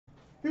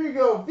Here you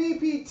go,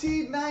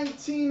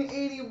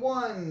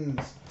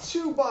 VPT1981's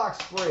 2-box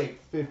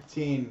break,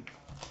 15,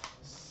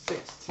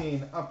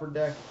 16 Upper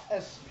Deck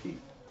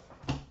SP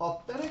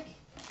Authentic.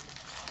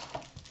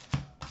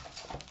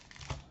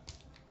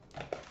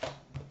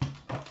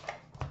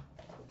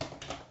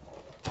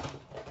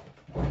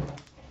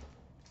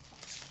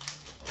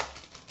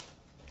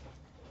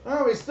 All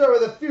right, we start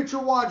with a Future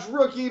Watch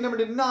rookie, number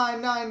to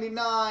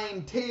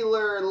 999,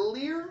 Taylor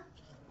Lear.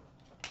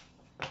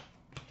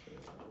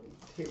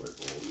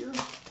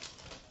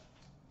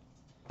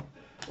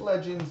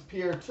 Legends,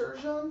 Pierre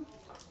Turgeon.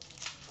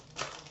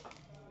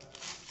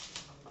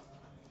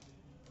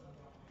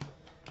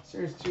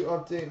 Series 2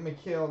 update,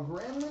 Mikhail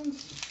Granlund.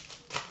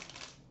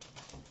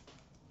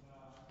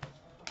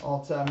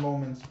 All-time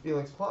moments,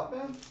 Felix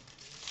Potvin.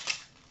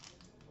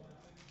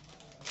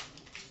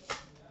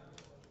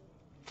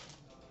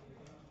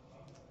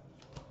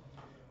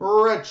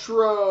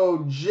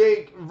 Retro,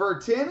 Jake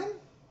Virtanen.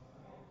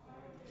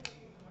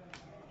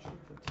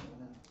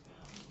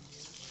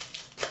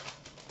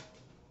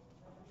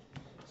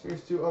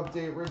 Series 2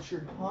 update,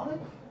 Richard Panik.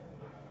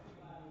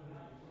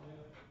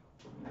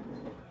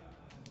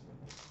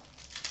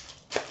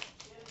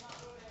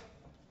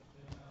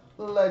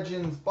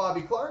 Legends,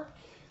 Bobby Clark.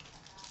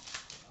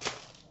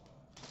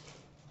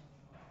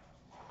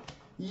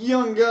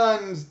 Young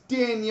Guns,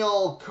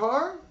 Daniel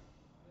Carr.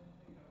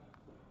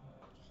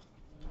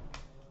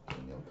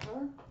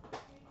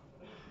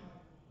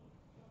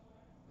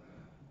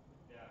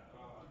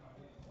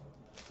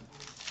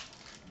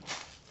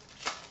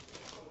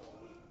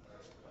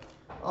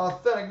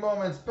 Authentic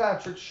Moments,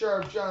 Patrick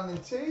Sharp, Jonathan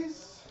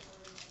Taze.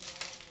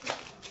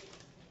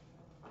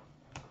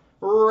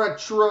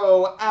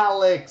 Retro,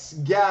 Alex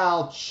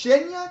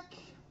Galchenyuk.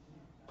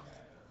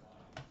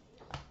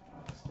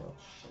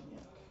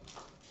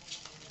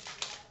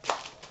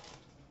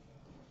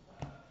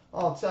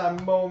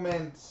 All-time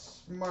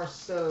moments,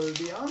 Marcel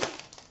Dion.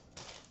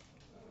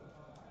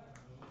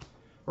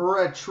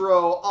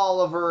 Retro,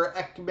 Oliver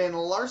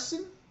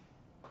Ekman-Larsson.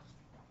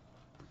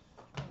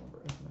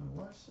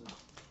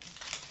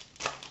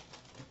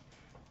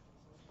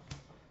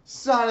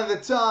 Sign of the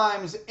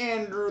Times,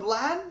 Andrew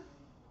Ladd.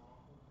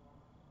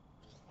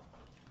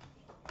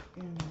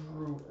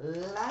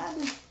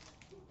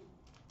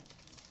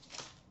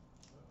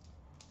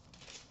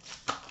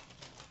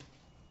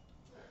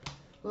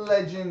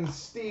 Legends,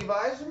 Steve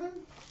Yzerman.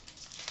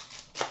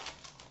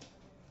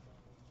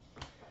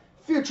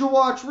 Future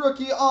Watch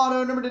rookie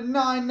auto, number to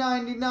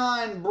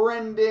 999,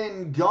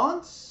 Brendan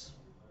Gaunce.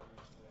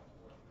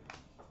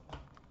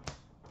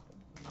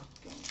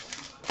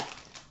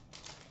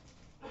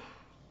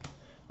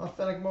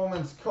 Authentic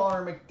Moments,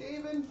 Connor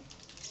McDavid.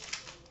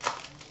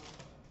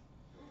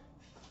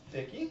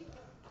 Dickey.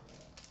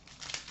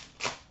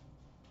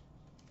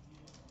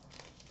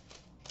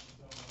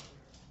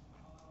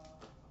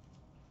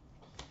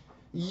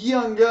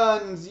 Young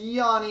Guns,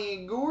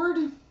 Yanni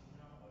Gourde.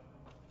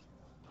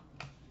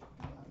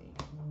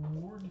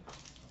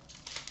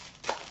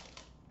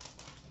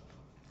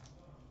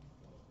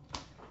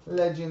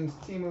 Legends,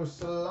 Teemu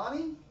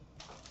Selanne.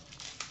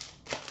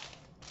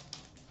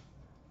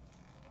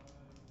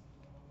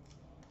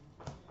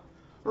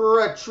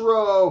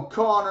 Retro,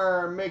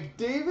 Connor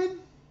McDavid.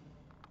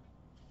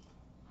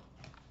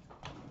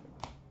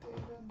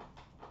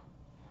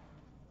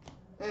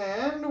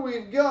 And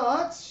we've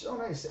got, oh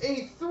nice,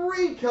 a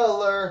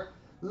 3-color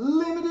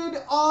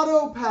limited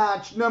auto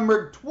patch,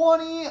 number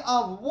 20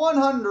 of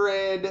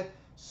 100,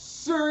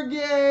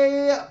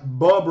 Sergei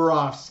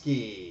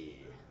Bobrovsky.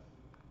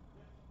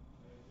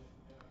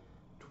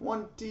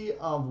 20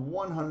 of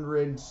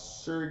 100,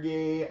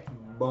 Sergei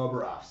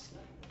Bobrovsky.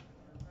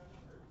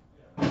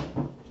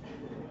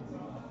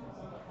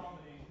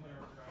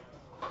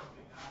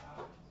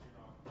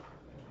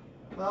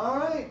 All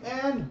right,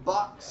 and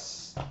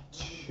box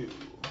 2.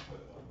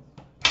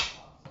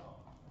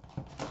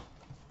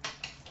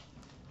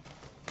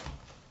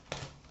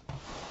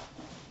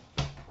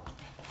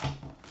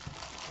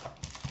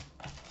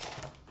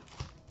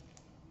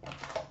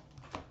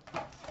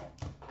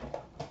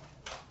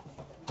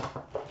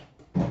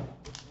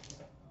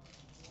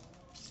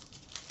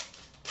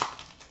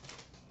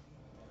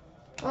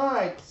 All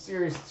right,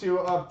 Series 2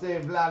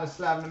 update,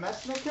 Vladislav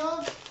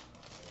Nemesnikov.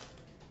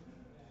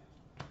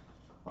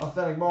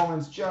 Authentic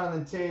Moments,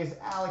 Jonathan Taze,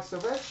 Alex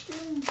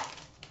Ovechkin.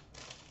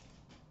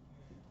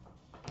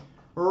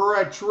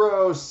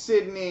 Retro,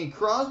 Sidney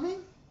Crosby.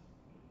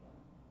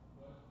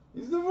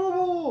 He's the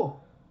Vooboo.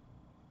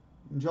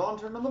 John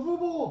turned on the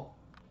Vooboo.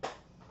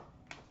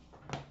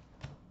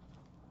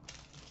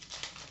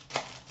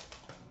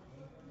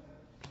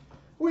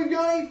 We've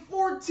got a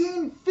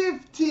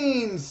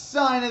 14-15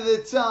 Sign of the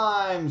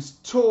Times,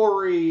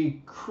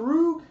 Torrey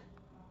Krug.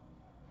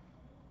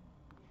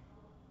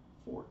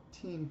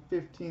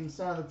 14-15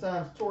 Sign of the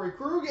Times, Torrey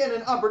Krug. And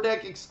an Upper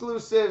Deck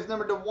Exclusives,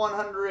 number to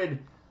 100,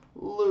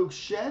 Luke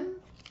Shen.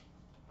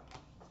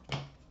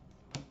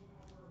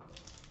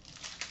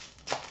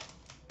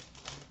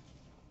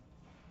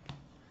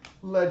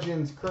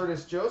 Legends,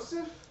 Curtis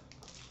Joseph.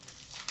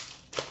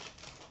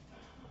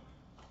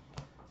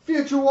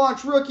 Future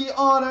Watch rookie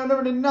auto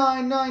number to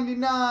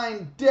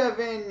 999,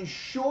 Devin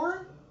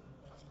Shore.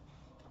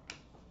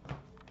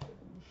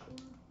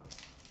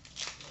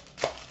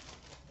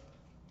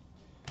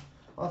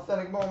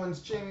 Authentic Moments,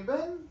 Jamie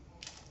Benn.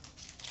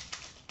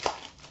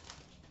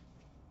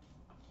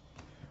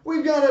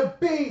 We've got a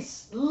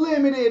base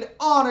limited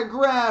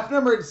autograph,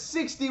 numbered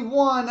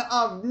 61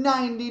 of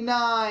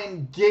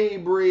 99,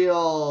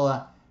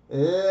 Gabriel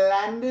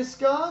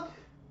Landeskog.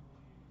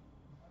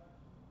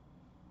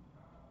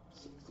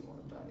 61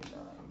 of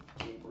 99,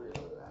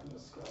 Gabriel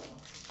Landeskog.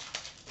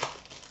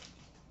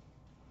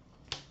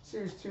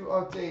 Series 2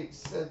 update,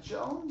 Seth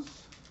Jones.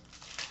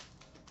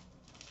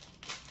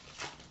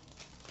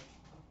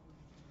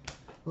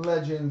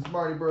 Legends,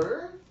 Marty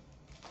Brodeur.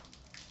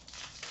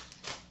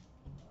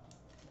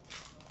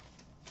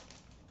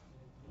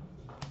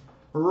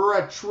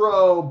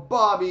 Retro,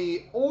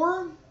 Bobby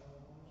Orr.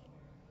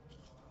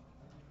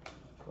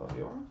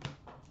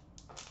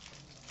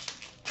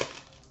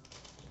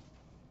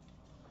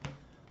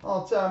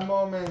 All-time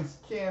moments,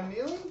 Cam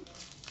Neely.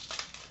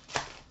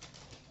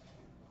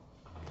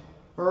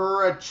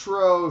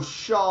 Retro,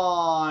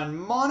 Sean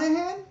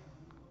Monahan.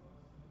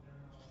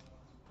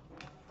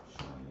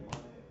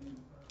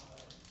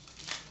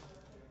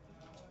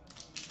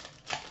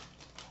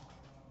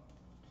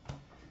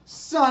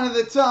 Sign of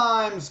the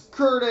Times,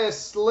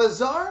 Curtis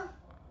Lazar.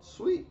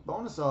 Sweet,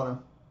 bonus auto.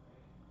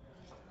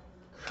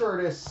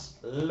 Curtis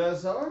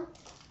Lazar.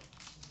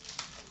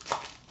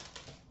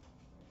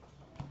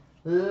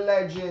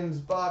 Legends,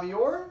 Bobby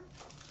Orr.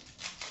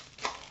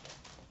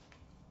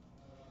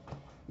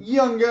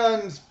 Young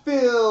Guns,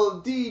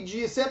 Phil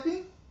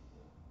DiGiuseppe.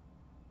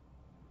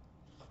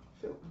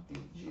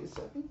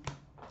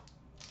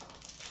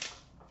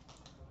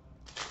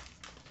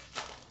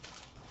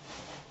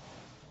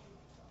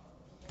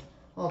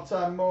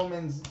 All-time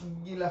moments,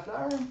 Guy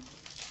Lafleur.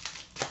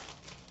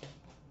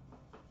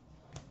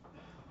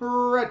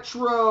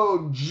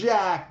 Retro,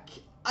 Jack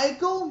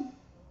Eichel.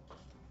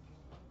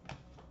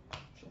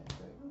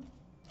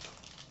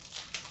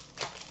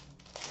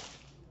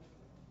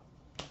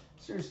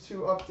 Series 2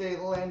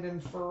 update, Landon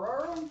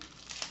Ferraro.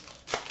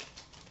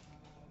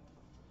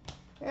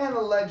 And the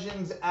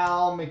Legends,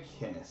 Al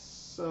McInnes.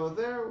 So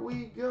there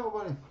we go,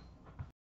 buddy.